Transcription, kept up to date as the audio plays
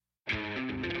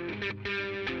Hey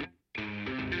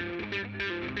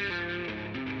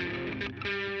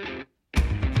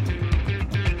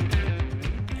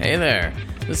there,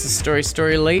 this is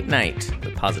Story Late Night,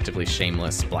 the positively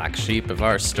shameless black sheep of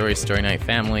our Story Night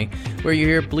family, where you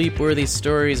hear bleep-worthy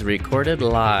stories recorded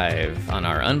live on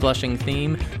our unblushing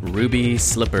theme, Ruby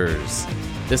Slippers.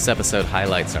 This episode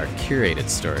highlights our curated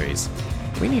stories.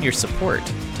 We need your support.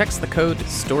 Text the code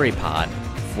STORYPOD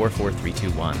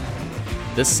 44321.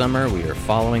 This summer, we are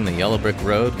following the Yellow Brick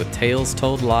Road with tales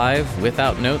told live,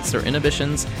 without notes or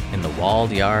inhibitions, in the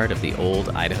walled yard of the old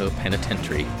Idaho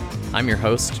Penitentiary. I'm your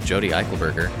host, Jody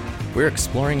Eichelberger. We're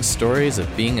exploring stories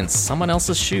of being in someone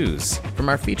else's shoes from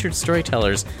our featured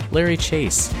storytellers Larry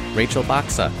Chase, Rachel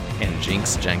Boxa, and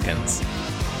Jinx Jenkins.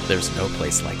 There's no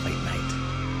place like late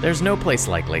night. There's no place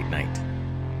like late night.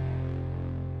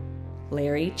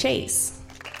 Larry Chase.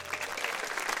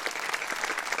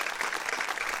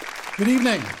 Good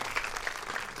evening.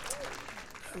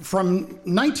 From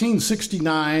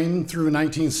 1969 through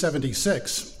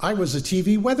 1976, I was a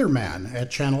TV weatherman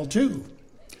at Channel 2.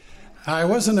 I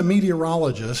wasn't a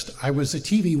meteorologist, I was a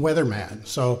TV weatherman.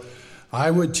 So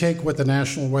I would take what the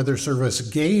National Weather Service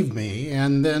gave me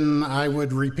and then I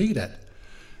would repeat it.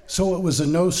 So it was a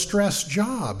no-stress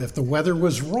job. If the weather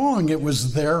was wrong, it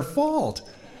was their fault.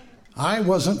 I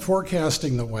wasn't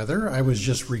forecasting the weather, I was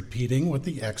just repeating what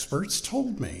the experts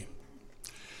told me.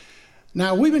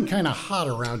 Now, we've been kind of hot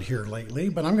around here lately,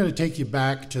 but I'm going to take you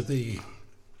back to the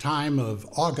time of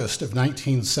August of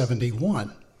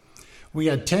 1971. We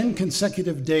had 10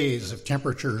 consecutive days of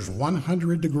temperatures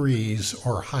 100 degrees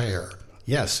or higher.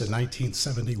 Yes, in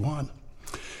 1971.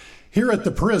 Here at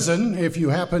the prison, if you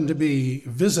happen to be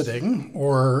visiting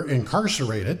or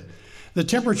incarcerated, the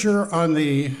temperature on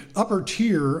the upper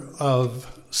tier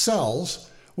of cells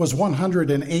was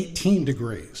 118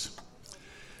 degrees.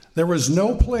 There was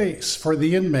no place for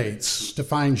the inmates to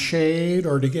find shade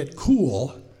or to get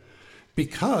cool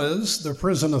because the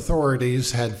prison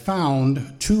authorities had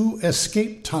found 2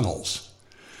 escape tunnels.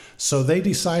 So they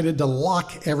decided to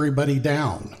lock everybody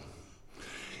down.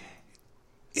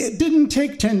 It didn't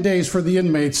take 10 days for the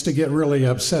inmates to get really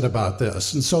upset about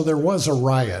this, and so there was a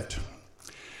riot.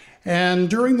 And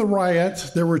during the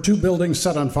riot, there were 2 buildings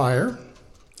set on fire,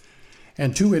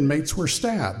 and 2 inmates were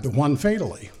stabbed, one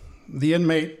fatally. The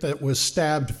inmate that was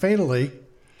stabbed fatally,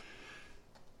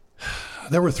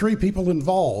 there were 3 people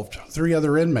involved, 3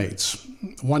 other inmates.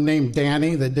 One named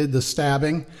Danny that did the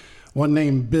stabbing, one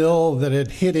named Bill that had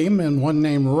hit him, and one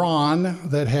named Ron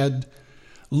that had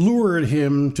lured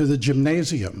him to the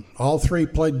gymnasium. All 3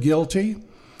 pled guilty,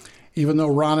 even though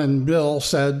Ron and Bill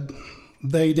said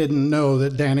they didn't know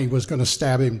that Danny was going to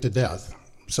stab him to death.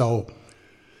 So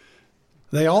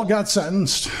they all got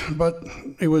sentenced, but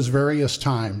it was various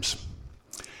times.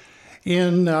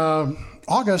 In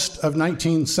August of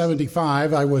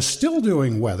 1975, I was still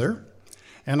doing weather,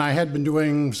 and I had been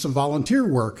doing some volunteer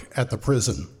work at the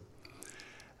prison.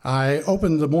 I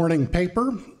opened the morning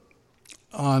paper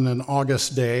on an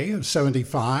August day of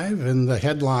 75, and the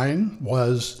headline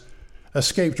was,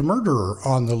 "Escaped Murderer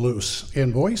on the Loose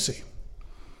in Boise."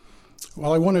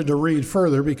 Well, I wanted to read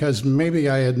further because maybe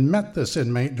I had met this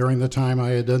inmate during the time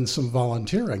I had done some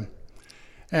volunteering.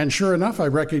 And sure enough, I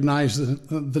recognized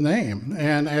the name.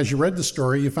 And as you read the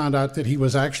story, you found out that he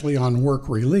was actually on work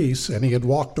release and he had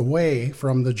walked away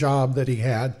from the job that he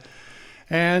had.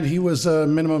 And he was a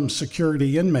minimum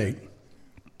security inmate.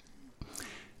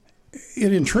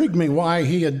 It intrigued me why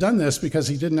he had done this because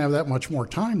he didn't have that much more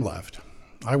time left.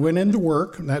 I went into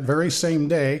work, and that very same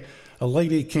day, a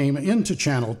lady came into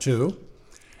Channel 2,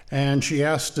 and she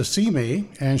asked to see me,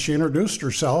 and she introduced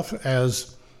herself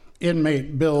as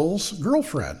inmate Bill's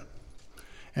girlfriend.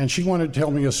 And she wanted to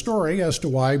tell me a story as to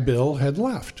why Bill had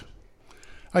left.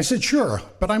 I said, "Sure,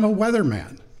 but I'm a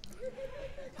weatherman.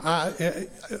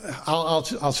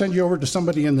 I'll send you over to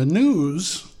somebody in the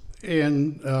news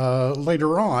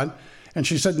later on." And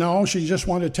she said, "No, she just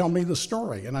wanted to tell me the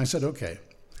story." And I said, "Okay."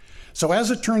 So as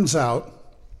it turns out,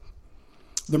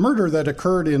 the murder that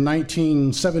occurred in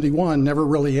 1971 never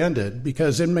really ended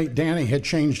because inmate Danny had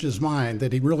changed his mind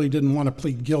that he really didn't want to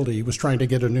plead guilty. He was trying to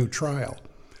get a new trial.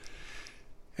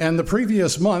 And the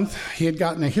previous month, he had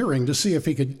gotten a hearing to see if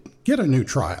he could get a new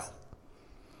trial.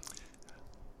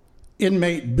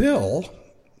 Inmate Bill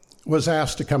was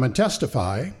asked to come and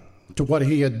testify to what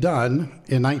he had done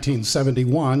in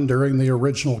 1971 during the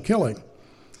original killing.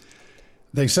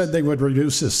 They said they would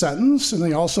reduce his sentence, and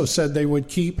they also said they would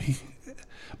keep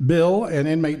Bill and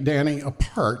inmate Danny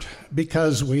apart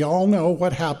because we all know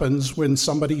what happens when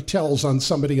somebody tells on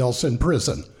somebody else in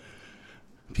prison.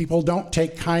 People don't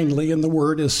take kindly in the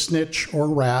word as snitch or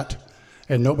rat,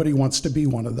 and nobody wants to be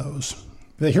one of those.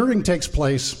 The hearing takes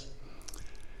place.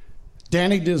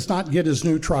 Danny does not get his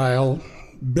new trial.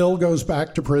 Bill goes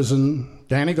back to prison.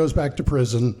 Danny goes back to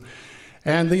prison.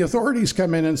 And the authorities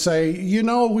come in and say,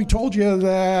 we told you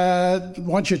that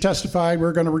once you testified,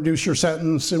 we're going to reduce your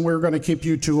sentence and we're going to keep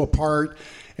you two apart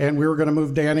and we were going to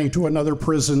move Danny to another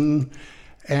prison,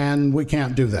 and we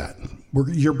can't do that.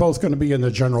 You're both going to be in the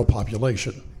general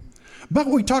population. But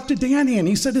we talked to Danny, and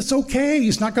he said, it's okay.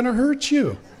 He's not going to hurt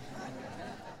you.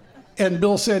 And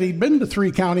Bill said he'd been to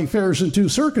 3 county fairs and 2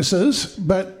 circuses,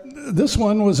 but this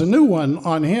one was a new one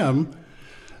on him.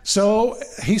 So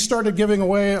he started giving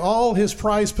away all his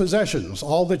prized possessions,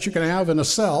 all that you can have in a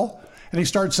cell, and he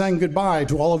started saying goodbye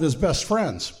to all of his best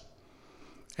friends.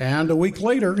 And a week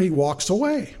later, he walks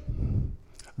away.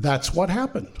 That's what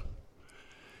happened.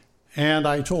 And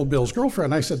I told Bill's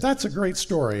girlfriend, I said, that's a great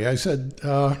story. I said,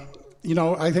 I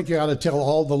think you ought to tell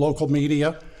all the local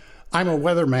media. I'm a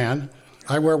weatherman.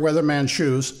 I wear weatherman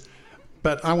shoes.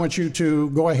 But I want you to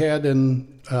go ahead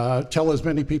and tell as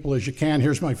many people as you can.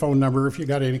 Here's my phone number if you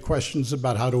got any questions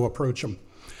about how to approach them.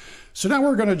 So now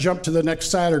we're going to jump to the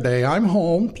next Saturday. I'm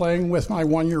home playing with my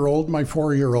 1-year-old, my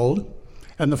 4-year-old,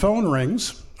 and the phone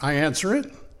rings. I answer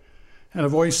it, and a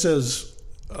voice says,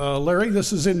 Larry,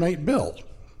 this is inmate Bill.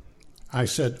 I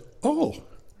said, oh,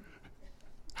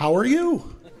 how are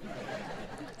you?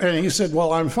 And he said,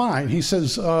 well, I'm fine. He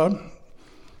says,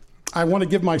 I want to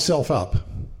give myself up.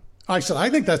 I said, I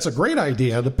think that's a great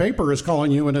idea. The paper is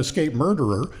calling you an escaped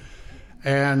murderer,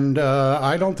 and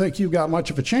I don't think you've got much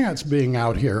of a chance being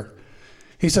out here.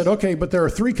 He said, okay, but there are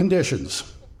 3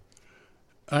 conditions.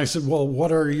 I said, well,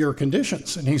 what are your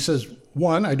conditions? And he says,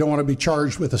 1, I don't want to be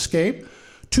charged with escape.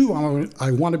 2,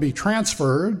 I want to be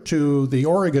transferred to the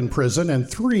Oregon prison. And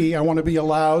 3, I want to be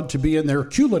allowed to be in their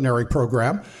culinary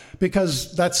program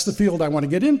because that's the field I want to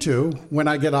get into when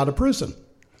I get out of prison.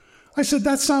 I said,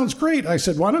 that sounds great. I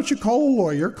said, why don't you call a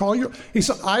lawyer? He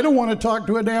said, I don't want to talk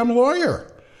to a damn lawyer.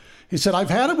 He said, I've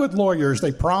had it with lawyers.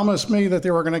 They promised me that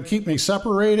they were going to keep me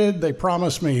separated. They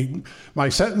promised me my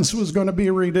sentence was going to be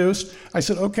reduced. I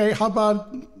said, okay, how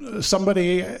about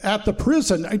somebody at the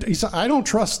prison? He said, I don't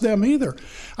trust them either.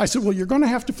 I said, well, you're going to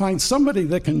have to find somebody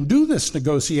that can do this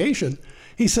negotiation.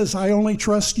 He says, I only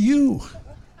trust you.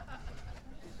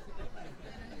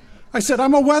 I said,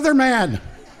 I'm a weatherman.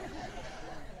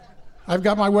 I've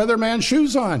got my weatherman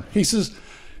shoes on. He says,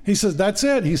 that's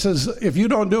it. He says, if you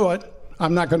don't do it,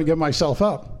 I'm not going to give myself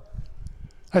up.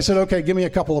 I said, okay, give me a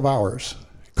couple of hours.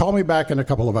 Call me back in a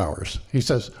couple of hours. He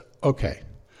says, okay.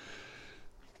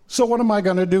 So what am I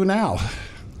going to do now?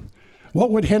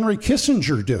 What would Henry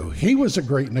Kissinger do? He was a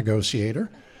great negotiator.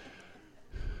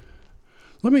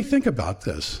 Let me think about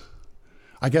this.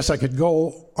 I guess I could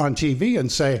go on TV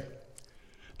and say,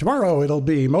 tomorrow it'll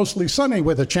be mostly sunny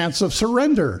with a chance of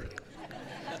surrender,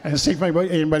 and see if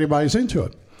anybody buys into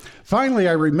it. Finally,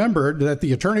 I remembered that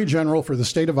the Attorney General for the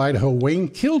state of Idaho, Wayne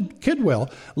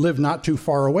Kidwell, lived not too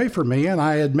far away from me, and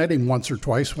I had met him once or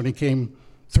twice when he came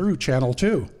through Channel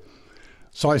 2.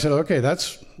 So I said, okay,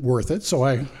 that's worth it. So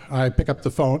I pick up the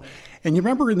phone. And you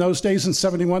remember in those days in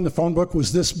 71, the phone book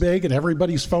was this big and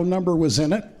everybody's phone number was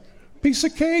in it? Piece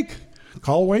of cake.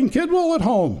 Call Wayne Kidwell at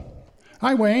home.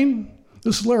 Hi, Wayne.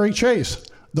 This is Larry Chase,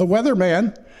 the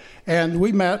weatherman. And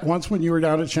we met once when you were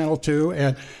down at Channel 2,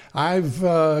 and I've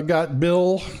got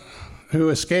Bill who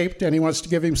escaped, and he wants to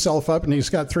give himself up, and he's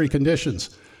got 3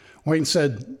 conditions. Wayne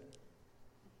said,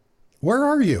 where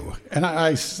are you? And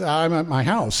I'm at my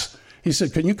house. He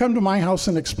said, can you come to my house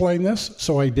and explain this?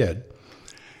 So I did.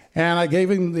 And I gave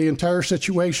him the entire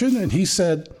situation, and he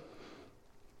said,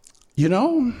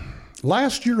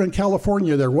 last year in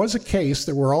California, there was a case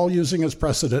that we're all using as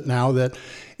precedent now that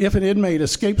if an inmate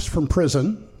escapes from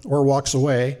prison or walks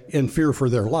away in fear for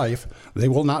their life, they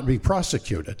will not be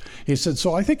prosecuted. He said,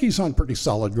 so I think he's on pretty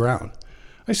solid ground.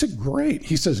 I said, great.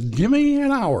 He says, give me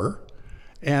an hour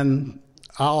and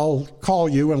I'll call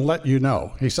you and let you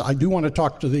know. He said, I do want to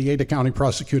talk to the Ada County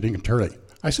prosecuting attorney.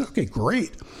 I said, okay,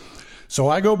 great. So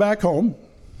I go back home.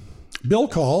 Bill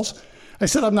calls. I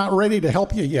said, I'm not ready to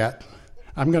help you yet.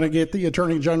 I'm going to get the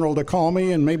Attorney General to call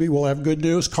me, and maybe we'll have good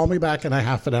news. Call me back in a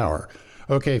half an hour.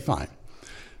 Okay, fine.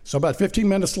 So about 15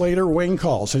 minutes later, Wayne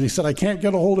calls, and he said, I can't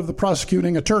get a hold of the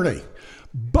prosecuting attorney,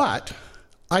 but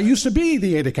I used to be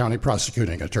the Ada County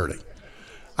prosecuting attorney.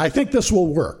 I think this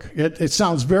will work. It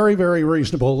sounds very, very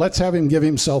reasonable. Let's have him give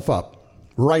himself up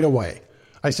right away.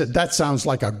 I said, that sounds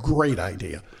like a great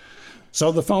idea.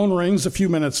 So the phone rings a few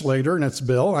minutes later, and it's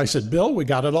Bill. I said, Bill, we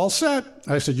got it all set.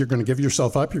 I said, you're going to give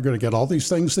yourself up. You're going to get all these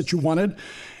things that you wanted,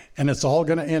 and it's all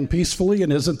going to end peacefully,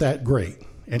 and isn't that great?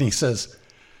 And he says,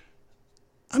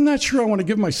 I'm not sure I want to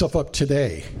give myself up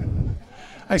today.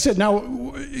 I said, now,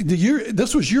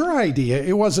 this was your idea.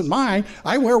 It wasn't mine.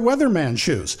 I wear weatherman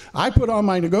shoes. I put on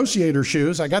my negotiator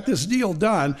shoes. I got this deal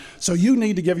done, so you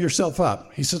need to give yourself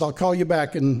up. He said, I'll call you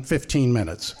back in 15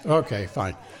 minutes. Okay,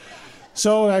 fine.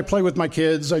 So I play with my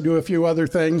kids. I do a few other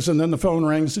things, and then the phone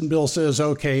rings, and Bill says,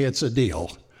 okay, it's a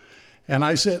deal. And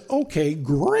I said, okay,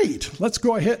 great. Let's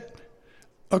go ahead.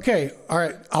 Okay, all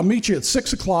right, I'll meet you at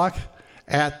 6 o'clock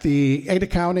at the Ada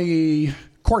County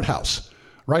Courthouse,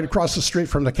 right across the street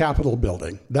from the Capitol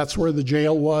building. That's where the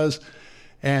jail was,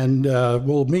 and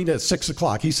we'll meet at 6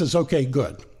 o'clock. He says, okay,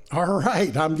 good. All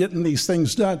right, I'm getting these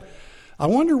things done. I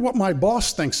wonder what my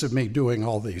boss thinks of me doing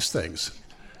all these things.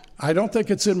 I don't think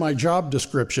it's in my job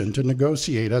description to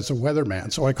negotiate as a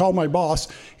weatherman. So I called my boss.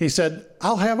 He said,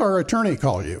 I'll have our attorney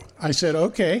call you. I said,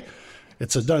 okay,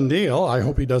 it's a done deal. I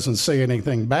hope he doesn't say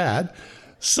anything bad.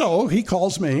 So he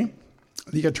calls me,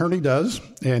 the attorney does,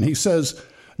 and he says,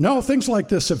 no, things like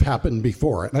this have happened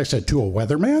before. And I said, to a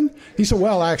weatherman? He said,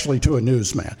 well, actually, to a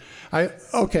newsman.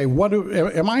 Okay,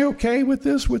 am I okay with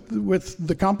this, with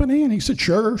the company? And he said,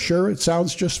 sure, it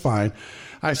sounds just fine.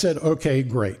 I said, okay,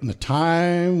 great. And the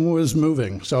time was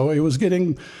moving. So it was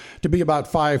getting to be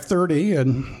about 5:30,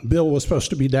 and Bill was supposed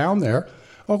to be down there.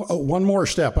 Oh, one more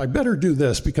step. I better do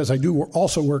this because I do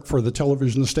also work for the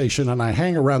television station, and I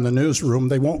hang around the newsroom.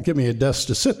 They won't give me a desk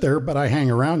to sit there, but I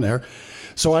hang around there.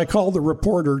 So I called the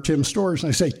reporter, Tim Storrs, and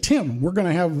I say, Tim, we're going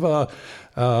to have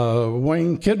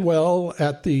Wayne Kidwell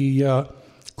at the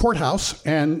courthouse,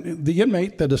 and the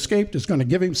inmate that escaped is going to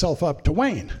give himself up to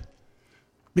Wayne.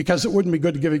 Because it wouldn't be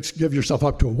good to give yourself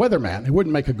up to a weatherman. It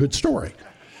wouldn't make a good story.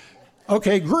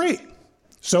 Okay, great.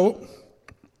 So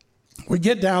we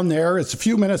get down there. It's a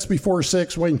few minutes before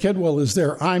 6. Wayne Kidwell is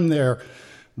there. I'm there.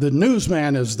 The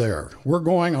newsman is there. We're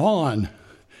going on.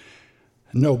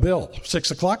 No Bill.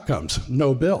 6 o'clock comes.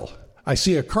 No Bill. I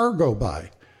see a car go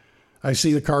by. I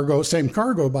see the same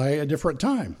car go by at a different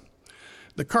time.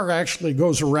 The car actually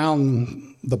goes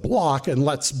around the block and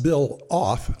lets Bill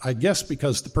off, I guess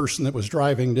because the person that was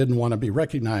driving didn't want to be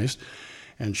recognized.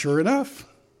 And sure enough,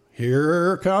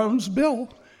 here comes Bill.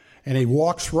 And he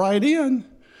walks right in.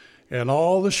 And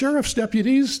all the sheriff's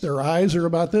deputies, their eyes are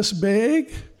about this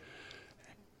big.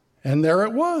 And there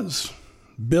it was.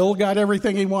 Bill got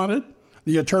everything he wanted.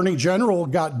 The attorney general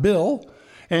got Bill.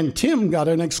 And Tim got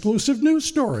an exclusive news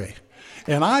story.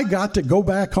 And I got to go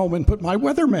back home and put my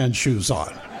weatherman shoes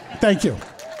on. Thank you.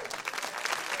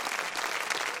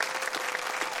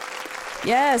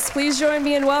 Yes, please join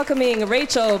me in welcoming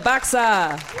Rachel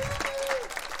Baxa.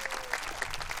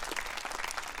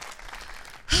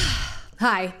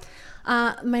 Hi,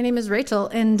 my name is Rachel,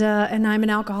 and I'm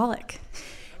an alcoholic.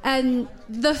 And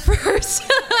the first,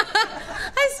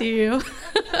 I see you.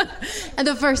 And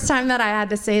the first time that I had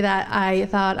to say that, I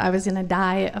thought I was going to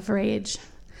die of rage.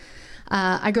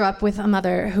 I grew up with a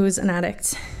mother who's an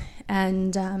addict,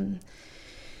 and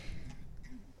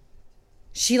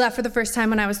she left for the first time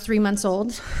when I was 3 months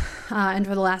old, and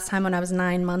for the last time when I was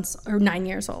 9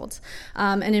 years old.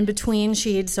 And in between,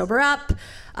 she'd sober up,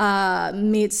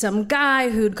 meet some guy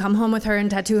who'd come home with her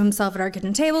and tattoo himself at our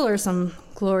kitchen table or some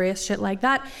glorious shit like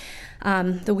that.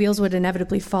 The wheels would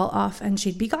inevitably fall off, and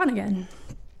she'd be gone again.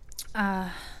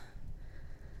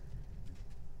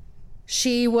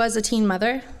 She was a teen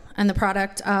mother, and the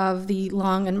product of the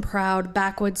long and proud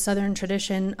backwoods Southern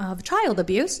tradition of child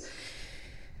abuse.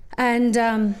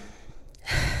 And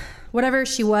whatever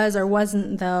she was or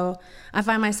wasn't, though, I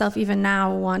find myself even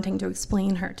now wanting to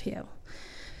explain her to you,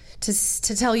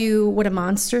 to tell you what a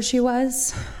monster she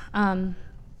was, and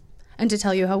to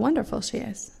tell you how wonderful she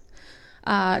is,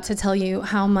 to tell you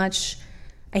how much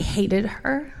I hated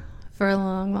her for a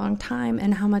long, long time,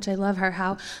 and how much I love her,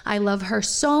 how I love her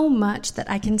so much that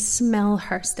I can smell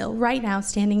her still right now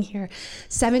standing here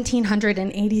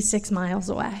 1,786 miles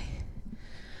away.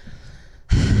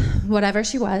 Whatever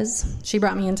she was, she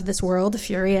brought me into this world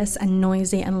furious and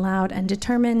noisy and loud and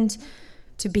determined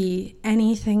to be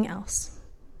anything else.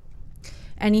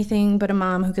 Anything but a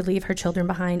mom who could leave her children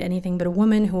behind, anything but a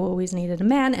woman who always needed a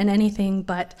man, and anything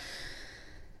but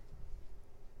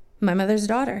my mother's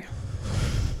daughter.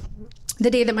 The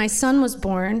day that my son was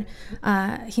born,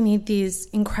 he made these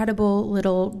incredible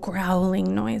little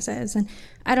growling noises. And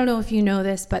I don't know if you know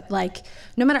this, but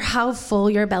no matter how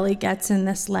full your belly gets in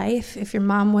this life, if your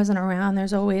mom wasn't around,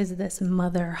 there's always this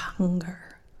mother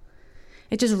hunger.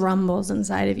 It just rumbles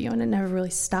inside of you and it never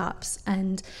really stops.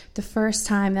 And the first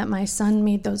time that my son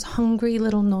made those hungry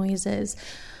little noises,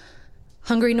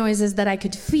 hungry noises that I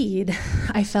could feed,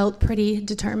 I felt pretty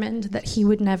determined that he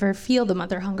would never feel the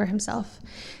mother hunger himself,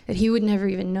 that he would never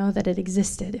even know that it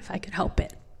existed if I could help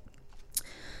it.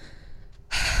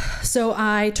 So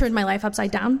I turned my life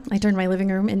upside down. I turned my living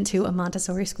room into a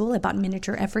Montessori school. I bought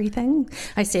miniature everything.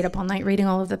 I stayed up all night reading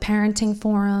all of the parenting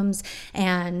forums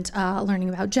and learning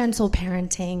about gentle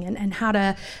parenting and how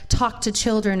to talk to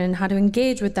children and how to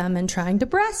engage with them and trying to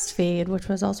breastfeed, which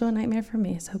was also a nightmare for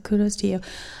me. So kudos to you.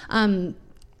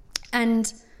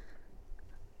 And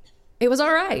it was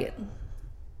all right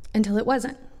until it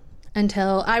wasn't.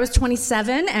 Until I was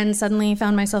 27 and suddenly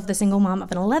found myself the single mom of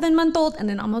an 11-month-old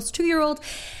and an almost 2-year-old.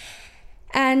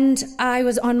 And I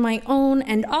was on my own,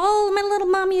 and all my little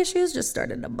mommy issues just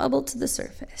started to bubble to the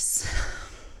surface.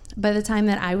 By the time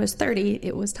that I was 30,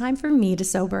 it was time for me to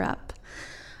sober up.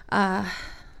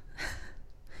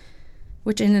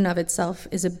 Which in and of itself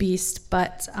is a beast,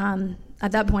 but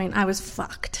at that point I was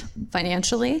fucked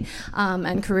financially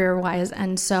and career-wise,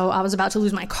 and so I was about to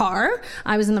lose my car.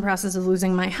 I was in the process of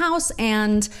losing my house,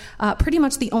 and pretty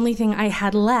much the only thing I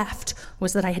had left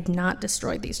was that I had not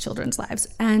destroyed these children's lives.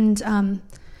 And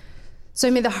so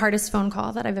I made the hardest phone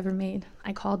call that I've ever made.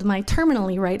 I called my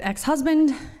terminally right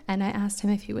ex-husband, and I asked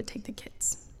him if he would take the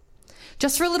kids.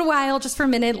 Just for a little while, just for a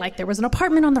minute, like there was an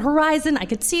apartment on the horizon. I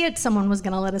could see it. Someone was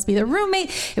going to let us be their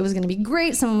roommate. It was going to be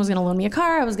great. Someone was going to loan me a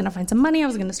car. I was going to find some money. I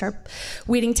was going to start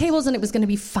waiting tables, and it was going to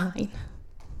be fine.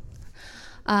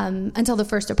 Until the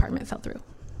first apartment fell through.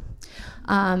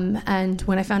 And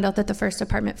when I found out that the first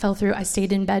apartment fell through, I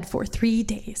stayed in bed for 3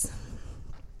 days.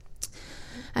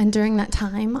 And during that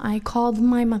time, I called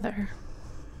my mother.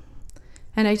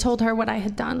 And I told her what I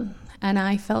had done. And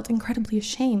I felt incredibly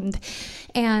ashamed.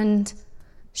 And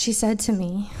she said to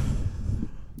me,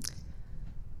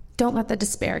 "Don't let the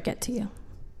despair get to you."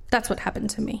 That's what happened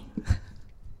to me.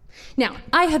 Now,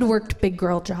 I had worked big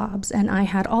girl jobs, and I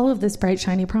had all of this bright,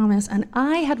 shiny promise, and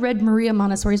I had read Maria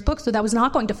Montessori's book, so that was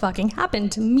not going to fucking happen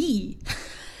to me.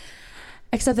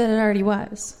 Except that it already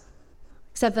was.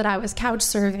 Except that I was couch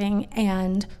surfing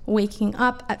and waking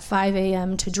up at 5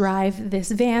 a.m. to drive this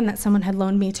van that someone had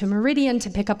loaned me to Meridian to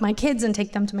pick up my kids and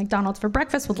take them to McDonald's for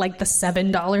breakfast with like the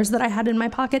 $7 that I had in my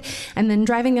pocket, and then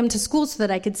driving them to school so that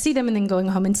I could see them, and then going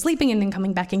home and sleeping, and then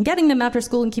coming back and getting them after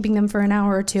school and keeping them for an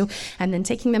hour or two, and then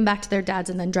taking them back to their dads,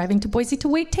 and then driving to Boise to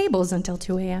wait tables until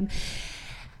 2 a.m.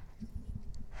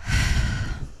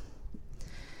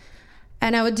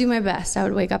 And I would do my best. I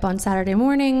would wake up on Saturday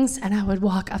mornings, and I would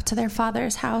walk up to their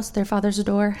father's house, their father's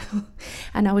door,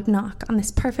 and I would knock on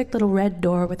this perfect little red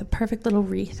door with a perfect little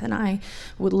wreath, and I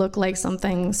would look like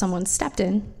something someone stepped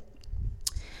in.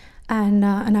 And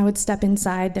I would step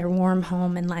inside their warm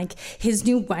home, and like his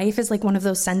new wife is like one of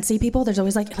those Scentsy people. There's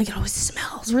always like it always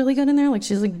smells really good in there, like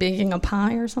she's like baking a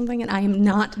pie or something, and I am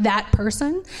not that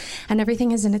person. And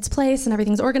everything is in its place, and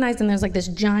everything's organized, and there's like this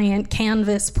giant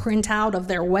canvas printout of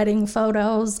their wedding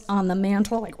photos on the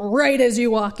mantle, like right as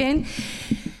you walk in.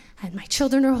 And my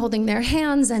children are holding their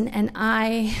hands, and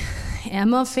I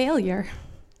am a failure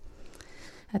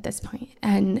at this point.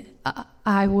 And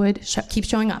I would keep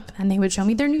showing up, and they would show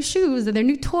me their new shoes and their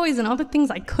new toys and all the things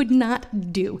I could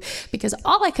not do, because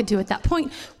all I could do at that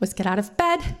point was get out of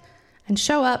bed and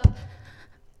show up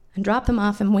and drop them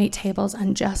off and wait tables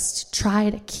and just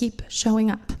try to keep showing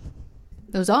up.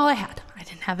 That was all I had. I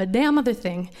didn't have a damn other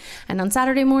thing. And on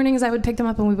Saturday mornings, I would pick them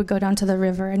up, and we would go down to the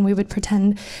river, and we would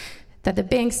pretend that the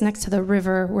banks next to the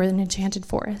river were an enchanted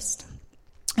forest.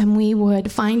 And we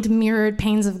would find mirrored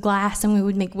panes of glass, and we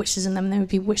would make wishes in them, and they would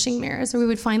be wishing mirrors. Or we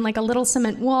would find like a little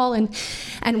cement wall, and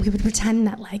we would pretend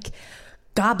that like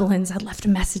goblins had left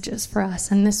messages for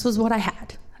us. And this was what I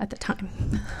had at the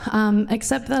time.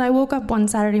 Except that I woke up one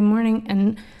Saturday morning,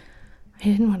 and I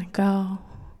didn't want to go.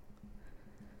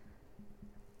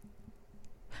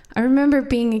 I remember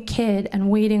being a kid and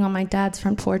waiting on my dad's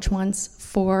front porch once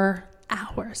for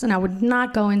hours, and I would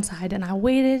not go inside, and I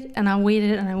waited and I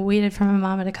waited and I waited for my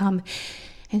mama to come,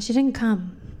 and she didn't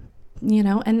come,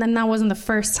 and then that wasn't the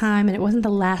first time, and it wasn't the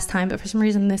last time, but for some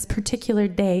reason this particular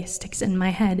day sticks in my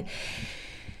head.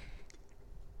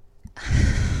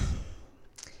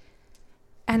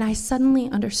 And I suddenly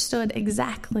understood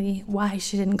exactly why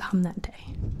she didn't come that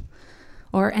day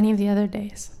or any of the other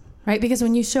days. Right? Because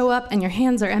when you show up and your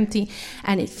hands are empty,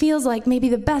 and it feels like maybe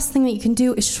the best thing that you can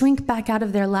do is shrink back out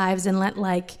of their lives and let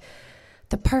like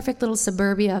the perfect little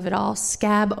suburbia of it all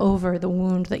scab over the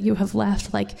wound that you have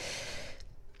left. Like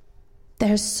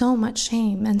there's so much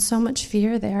shame and so much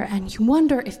fear there, and you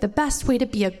wonder if the best way to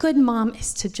be a good mom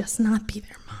is to just not be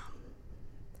their mom.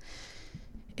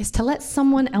 Is to let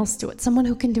someone else do it, someone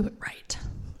who can do it right.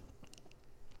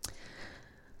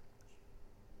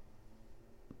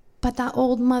 But that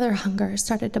old mother hunger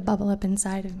started to bubble up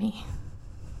inside of me,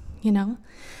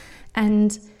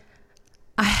 And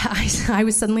I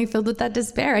was suddenly filled with that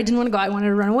despair. I didn't want to go. I wanted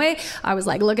to run away. I was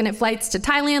like looking at flights to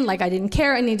Thailand, like I didn't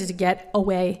care. I needed to get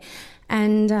away.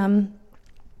 And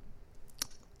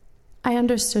I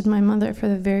understood my mother for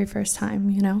the very first time,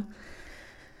 you know.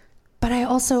 But I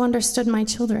also understood my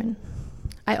children.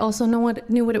 I also knew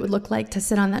what it would look like to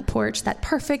sit on that porch, that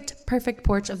perfect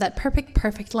porch of that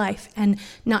perfect life, and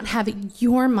not have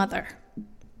your mother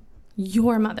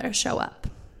show up.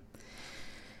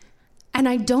 And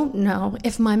I don't know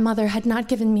if my mother had not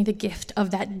given me the gift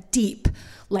of that deep,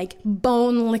 like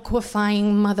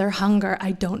bone-liquefying mother hunger,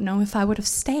 I don't know if I would have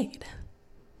stayed.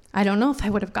 I don't know if I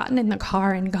would have gotten in the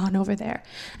car and gone over there.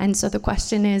 And so the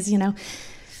question is, you know,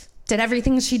 did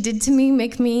everything she did to me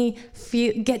get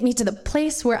me to the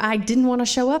place where I didn't want to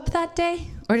show up that day?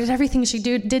 Or did everything she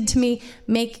did to me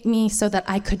make me so that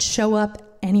I could show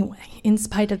up anyway, in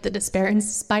spite of the despair, in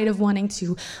spite of wanting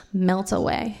to melt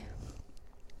away?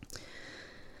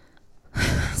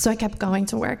 So I kept going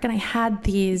to work, and I had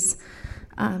these,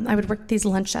 I would work these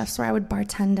lunch shifts where I would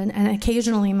bartend, and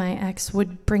occasionally my ex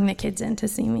would bring the kids in to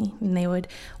see me, and they would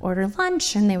order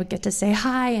lunch, and they would get to say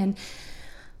hi, and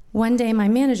one day my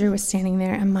manager was standing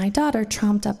there, and my daughter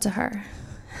tromped up to her,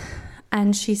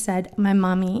 and she said, "My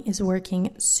mommy is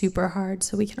working super hard,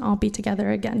 so we can all be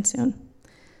together again soon."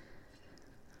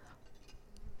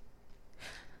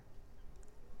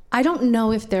 I don't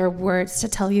know if there are words to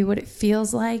tell you what it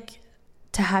feels like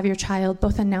to have your child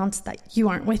both announce that you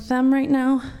aren't with them right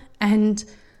now and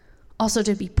also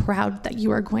to be proud that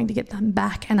you are going to get them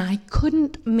back. And I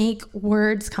couldn't make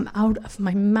words come out of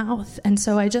my mouth. And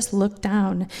so I just looked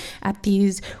down at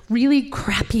these really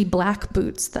crappy black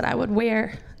boots that I would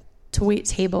wear to wait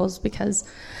tables because,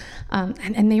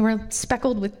 and they were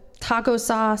speckled with taco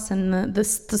sauce, and the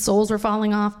soles were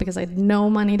falling off because I had no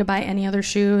money to buy any other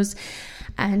shoes.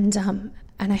 And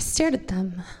I stared at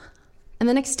them. And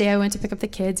the next day I went to pick up the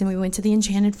kids, and we went to the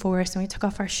Enchanted Forest, and we took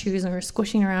off our shoes, and we were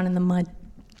squishing around in the mud.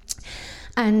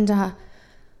 And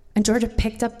Georgia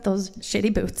picked up those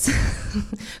shitty boots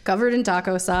covered in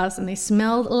taco sauce, and they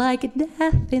smelled like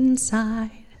death inside.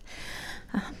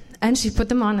 And she put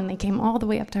them on, and they came all the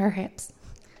way up to her hips.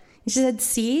 And she said,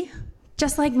 "See?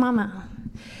 Just like Mama."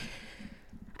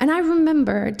 And I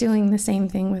remember doing the same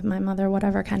thing with my mother,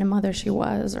 whatever kind of mother she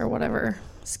was, or whatever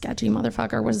sketchy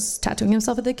motherfucker was tattooing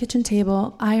himself at the kitchen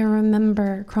table. I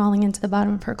remember crawling into the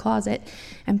bottom of her closet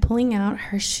and pulling out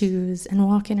her shoes and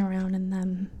walking around in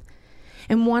them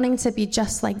and wanting to be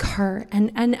just like her.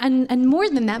 And more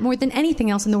than that, more than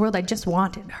anything else in the world, I just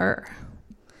wanted her.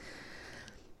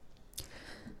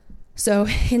 So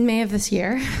in May of this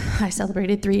year, I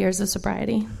celebrated 3 years of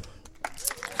sobriety.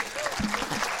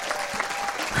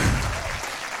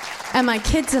 And my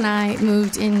kids and I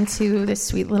moved into this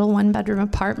sweet little one-bedroom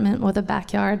apartment with a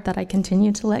backyard that I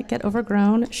continue to let get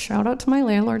overgrown. Shout out to my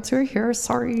landlords who are here.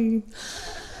 Sorry.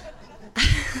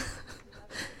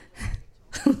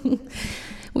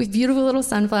 With beautiful little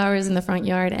sunflowers in the front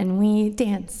yard, and we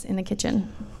dance in the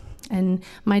kitchen. And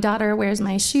my daughter wears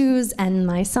my shoes, and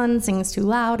my son sings too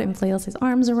loud and flails his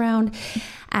arms around.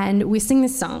 And we sing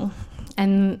this song,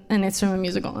 and it's from a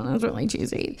musical, and it's really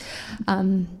cheesy.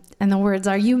 And the words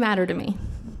are, "You matter to me."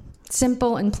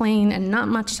 Simple and plain and not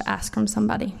much to ask from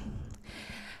somebody.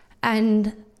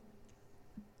 And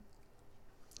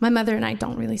my mother and I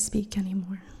don't really speak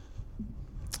anymore.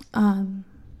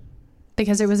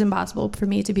 Because it was impossible for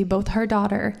me to be both her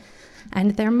daughter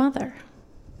and their mother.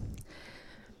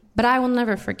 But I will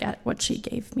never forget what she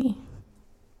gave me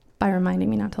by reminding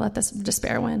me not to let this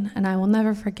despair win. And I will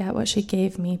never forget what she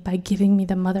gave me by giving me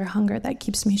the mother hunger that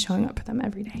keeps me showing up for them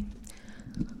every day.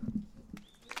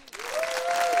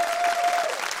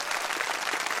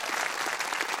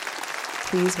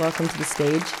 Please welcome to the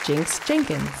stage, Jinx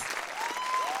Jenkins.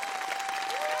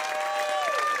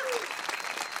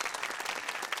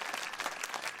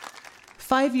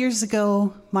 Five years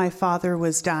ago, my father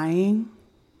was dying.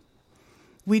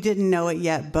 We didn't know it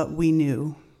yet, but we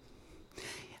knew.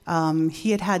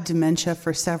 He had had dementia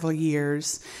for several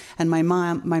years, and my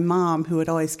mom, who had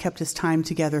always kept his time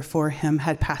together for him,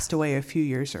 had passed away a few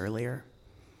years earlier.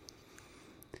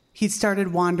 He'd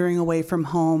started wandering away from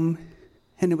home,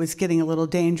 and it was getting a little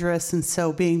dangerous, and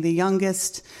so being the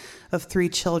youngest of 3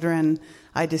 children,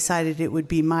 I decided it would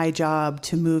be my job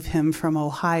to move him from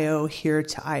Ohio here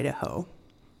to Idaho.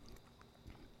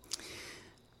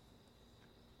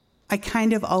 I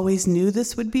kind of always knew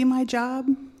this would be my job.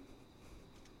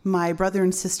 My brother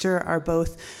and sister are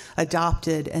both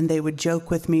adopted, and they would joke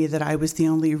with me that I was the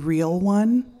only real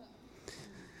one.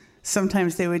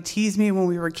 Sometimes they would tease me when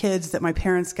we were kids that my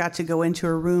parents got to go into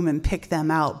a room and pick them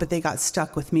out, but they got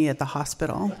stuck with me at the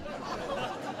hospital.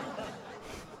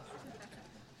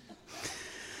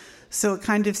 So it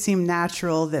kind of seemed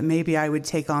natural that maybe I would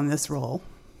take on this role.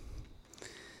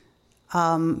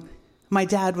 My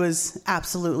dad was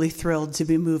absolutely thrilled to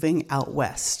be moving out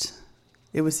west.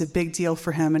 It was a big deal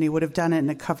for him, and he would have done it in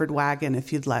a covered wagon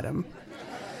if you'd let him.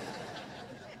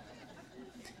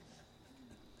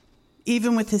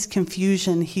 Even with his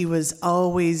confusion, he was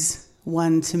always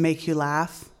one to make you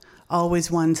laugh, always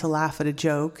one to laugh at a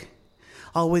joke,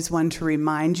 always one to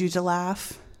remind you to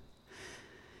laugh.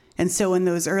 And so in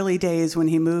those early days when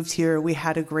he moved here, we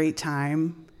had a great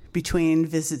time between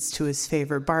visits to his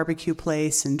favorite barbecue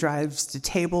place and drives to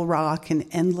Table Rock and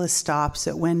endless stops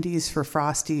at Wendy's for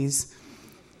Frosties.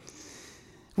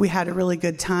 We had a really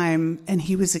good time, and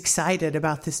he was excited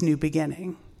about this new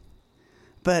beginning.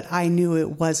 But I knew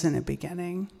it wasn't a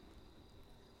beginning.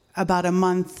 About a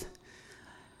month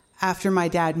after my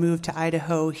dad moved to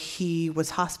Idaho, he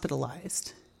was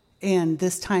hospitalized. And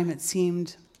this time it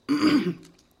seemed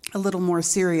a little more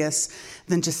serious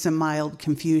than just a mild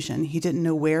confusion. He didn't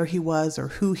know where he was or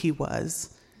who he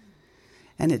was.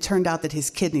 And it turned out that his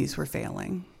kidneys were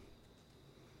failing.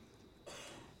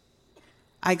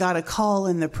 I got a call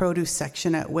in the produce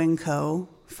section at Winco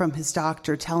from his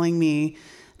doctor telling me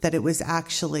that it was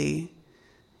actually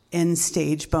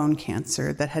end-stage bone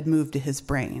cancer that had moved to his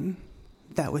brain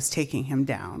that was taking him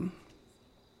down.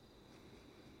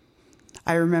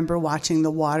 I remember watching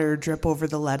the water drip over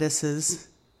the lettuces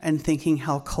and thinking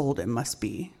how cold it must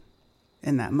be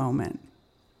in that moment.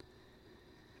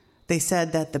 They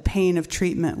said that the pain of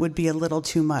treatment would be a little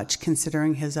too much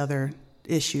considering his other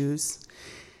issues.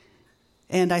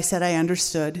 And I said I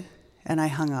understood, and I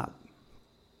hung up.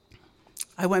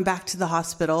 I went back to the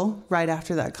hospital right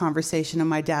after that conversation, and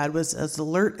my dad was as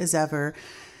alert as ever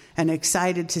and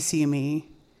excited to see me.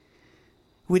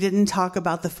 We didn't talk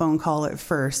about the phone call at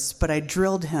first, but I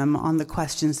drilled him on the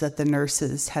questions that the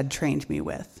nurses had trained me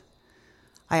with.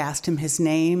 I asked him his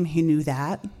name, he knew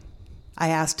that. I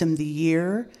asked him the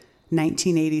year,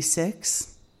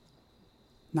 1986.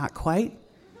 Not quite.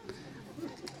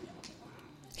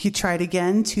 He tried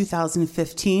again,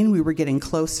 2015, we were getting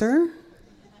closer.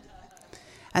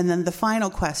 And then the final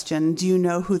question, do you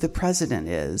know who the president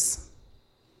is?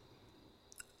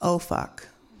 Oh, fuck.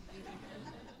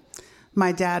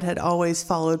 My dad had always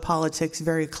followed politics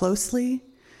very closely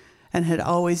and had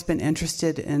always been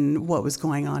interested in what was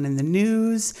going on in the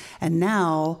news. And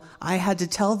now I had to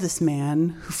tell this man,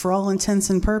 who for all intents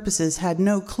and purposes had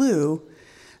no clue,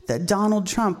 that Donald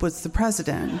Trump was the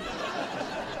president.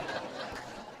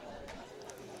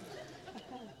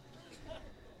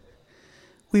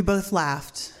 We both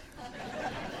laughed.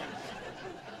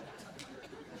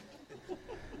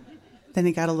 Then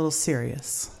he got a little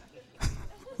serious.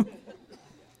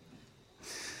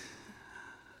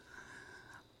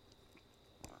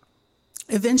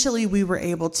 Eventually, we were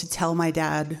able to tell my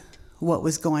dad what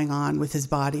was going on with his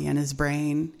body and his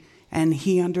brain, and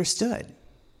he understood.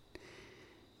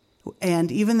 And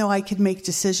even though I could make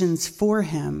decisions for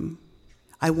him,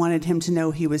 I wanted him to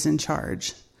know he was in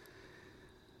charge.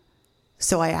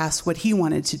 So I asked what he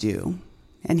wanted to do,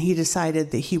 and he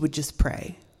decided that he would just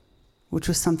pray, which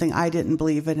was something I didn't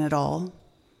believe in at all.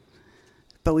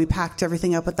 But we packed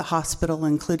everything up at the hospital,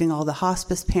 including all the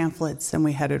hospice pamphlets, and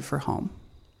we headed for home.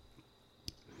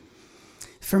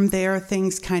 From there,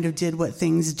 things kind of did what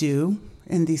things do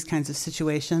in these kinds of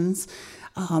situations.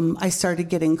 I started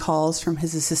getting calls from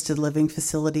his assisted living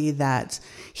facility that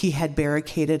he had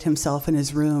barricaded himself in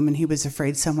his room and he was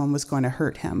afraid someone was going to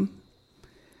hurt him.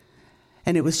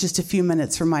 And it was just a few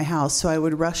minutes from my house, so I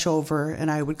would rush over and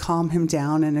I would calm him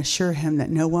down and assure him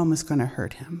that no one was going to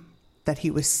hurt him, that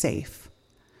he was safe.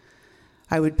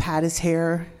 I would pat his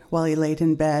hair while he laid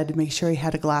in bed, make sure he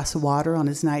had a glass of water on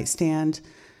his nightstand,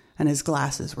 and his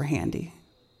glasses were handy.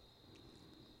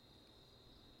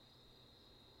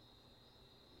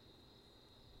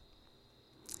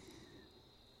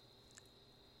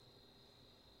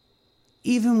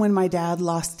 Even when my dad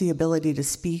lost the ability to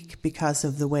speak because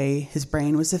of the way his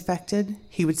brain was affected,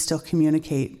 he would still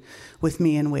communicate with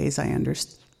me in ways I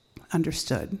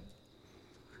understood.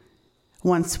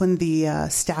 Once when the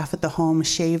staff at the home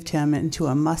shaved him into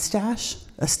a mustache,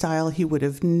 a style he would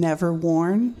have never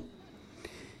worn,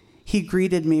 he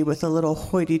greeted me with a little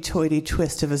hoity-toity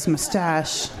twist of his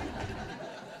mustache.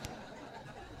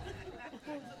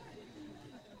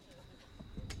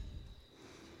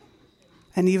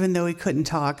 And even though he couldn't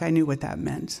talk, I knew what that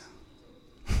meant.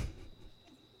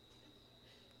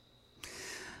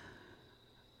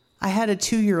 I had a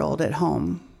 2-year-old at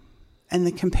home, and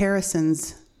the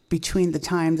comparisons between the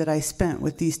time that I spent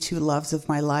with these two loves of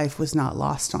my life was not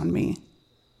lost on me.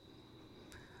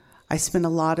 I spent a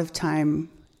lot of time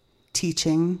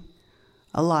teaching,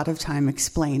 a lot of time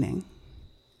explaining.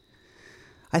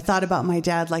 I thought about my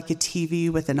dad like a TV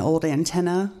with an old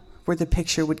antenna where the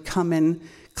picture would come in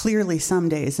clearly some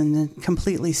days and then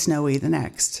completely snowy the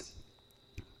next.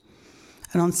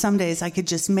 And on some days I could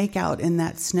just make out in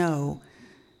that snow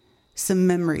some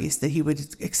memories that he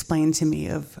would explain to me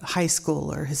of high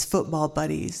school or his football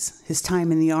buddies, his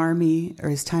time in the Army or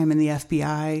his time in the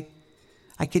FBI.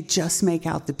 I could just make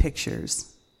out the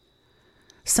pictures.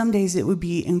 Some days it would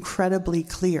be incredibly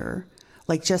clear,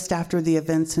 like just after the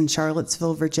events in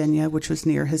Charlottesville, Virginia, which was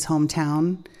near his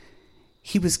hometown.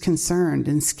 He was concerned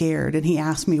and scared, and he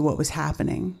asked me what was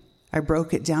happening. I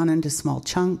broke it down into small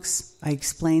chunks. I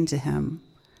explained to him,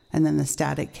 and then the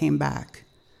static came back.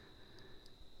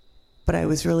 But I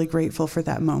was really grateful for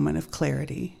that moment of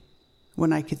clarity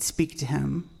when I could speak to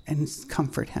him and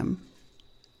comfort him.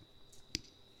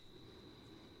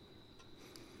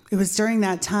 It was during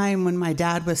that time when my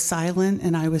dad was silent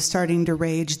and I was starting to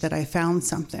rage that I found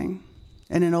something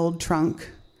in an old trunk,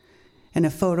 in a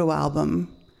photo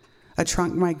album, a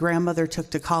trunk my grandmother took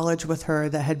to college with her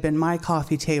that had been my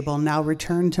coffee table, now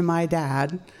returned to my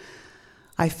dad.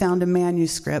 I found a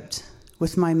manuscript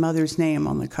with my mother's name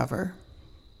on the cover.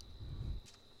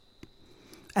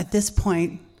 At this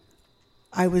point,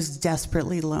 I was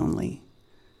desperately lonely.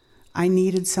 I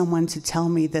needed someone to tell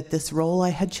me that this role I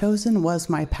had chosen was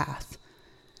my path,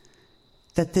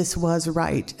 that this was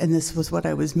right and this was what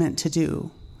I was meant to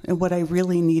do, and what I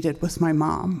really needed was my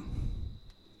mom.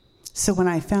 So when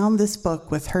I found this book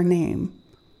with her name,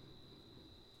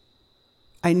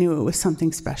 I knew it was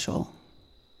something special.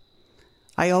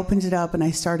 I opened it up and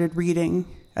I started reading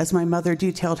as my mother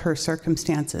detailed her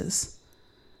circumstances.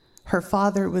 Her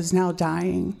father was now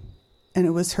dying, and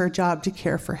it was her job to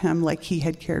care for him like he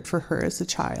had cared for her as a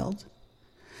child.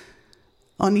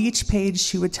 On each page,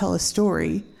 she would tell a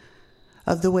story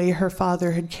of the way her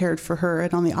father had cared for her,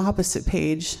 and on the opposite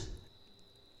page,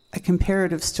 a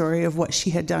comparative story of what she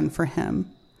had done for him.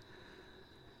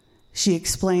 She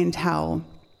explained how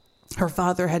her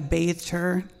father had bathed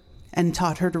her and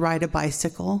taught her to ride a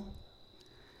bicycle,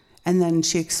 and then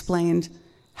she explained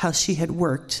how she had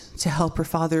worked to help her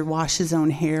father wash his own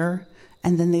hair,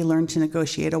 and then they learned to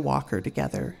negotiate a walker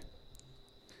together.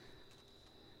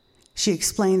 She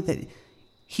explained that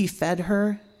he fed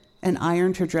her and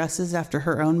ironed her dresses after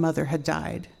her own mother had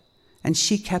died, and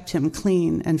she kept him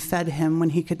clean and fed him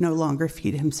when he could no longer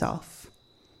feed himself.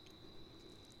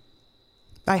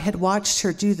 I had watched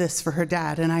her do this for her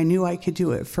dad, and I knew I could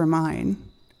do it for mine.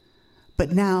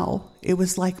 But now it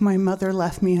was like my mother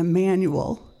left me a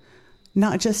manual,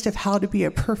 not just of how to be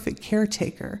a perfect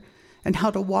caretaker and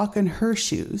how to walk in her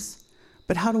shoes,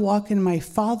 but how to walk in my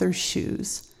father's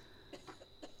shoes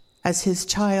as his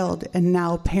child and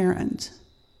now parent.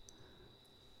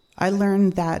 I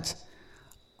learned that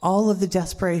all of the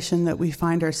desperation that we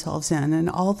find ourselves in and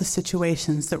all the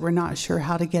situations that we're not sure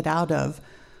how to get out of,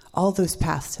 all those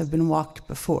paths have been walked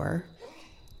before.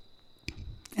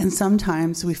 And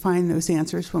sometimes we find those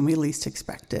answers when we least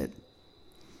expect it.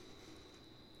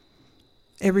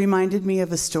 It reminded me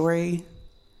of a story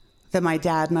that my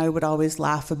dad and I would always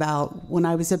laugh about. When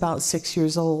I was about 6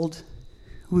 years old,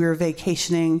 we were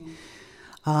vacationing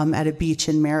at a beach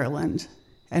in Maryland,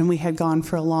 and we had gone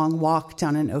for a long walk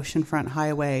down an oceanfront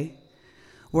highway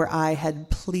where I had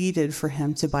pleaded for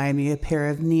him to buy me a pair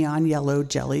of neon yellow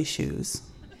jelly shoes.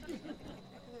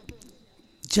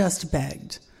 Just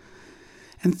begged.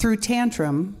 And through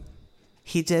tantrum,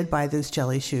 he did buy those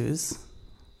jelly shoes.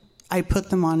 I put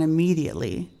them on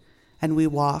immediately, and we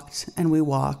walked, and we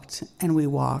walked, and we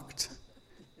walked,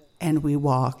 and we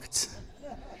walked,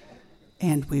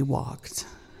 and we walked.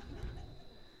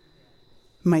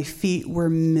 My feet were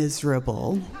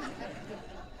miserable,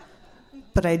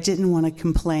 but I didn't want to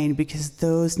complain because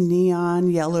those neon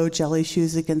yellow jelly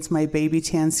shoes against my baby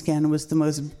tan skin was the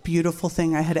most beautiful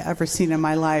thing I had ever seen in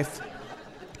my life.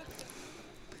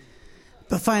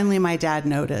 But finally, my dad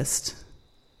noticed,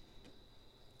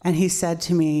 and he said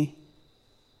to me,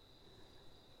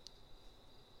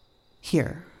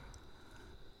 "Here,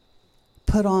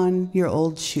 put on your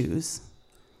old shoes.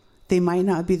 They might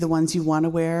not be the ones you want to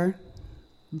wear,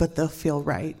 but they'll feel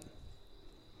right."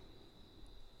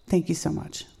 Thank you so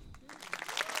much.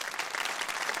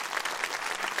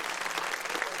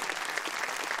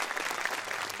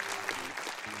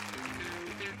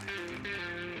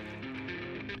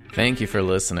 Thank you for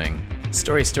listening.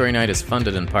 Story Story Night is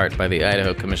funded in part by the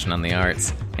Idaho Commission on the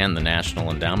Arts and the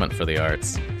National Endowment for the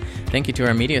Arts. Thank you to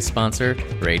our media sponsor,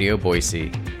 Radio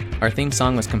Boise. Our theme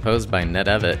song was composed by Ned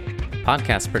Evett.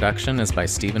 Podcast production is by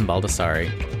Stephen Baldessari.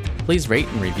 Please rate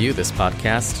and review this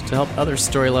podcast to help other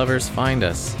story lovers find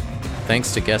us.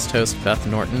 Thanks to guest host Beth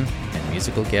Norton and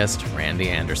musical guest Randy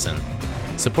Anderson.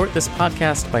 Support this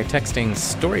podcast by texting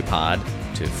StoryPod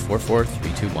to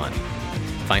 44321.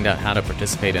 Find out how to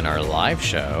participate in our live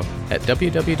show at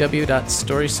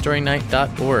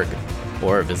www.storystorynight.org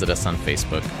or visit us on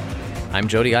Facebook. I'm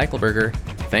Jody Eichelberger.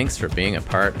 Thanks for being a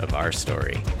part of our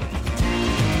story.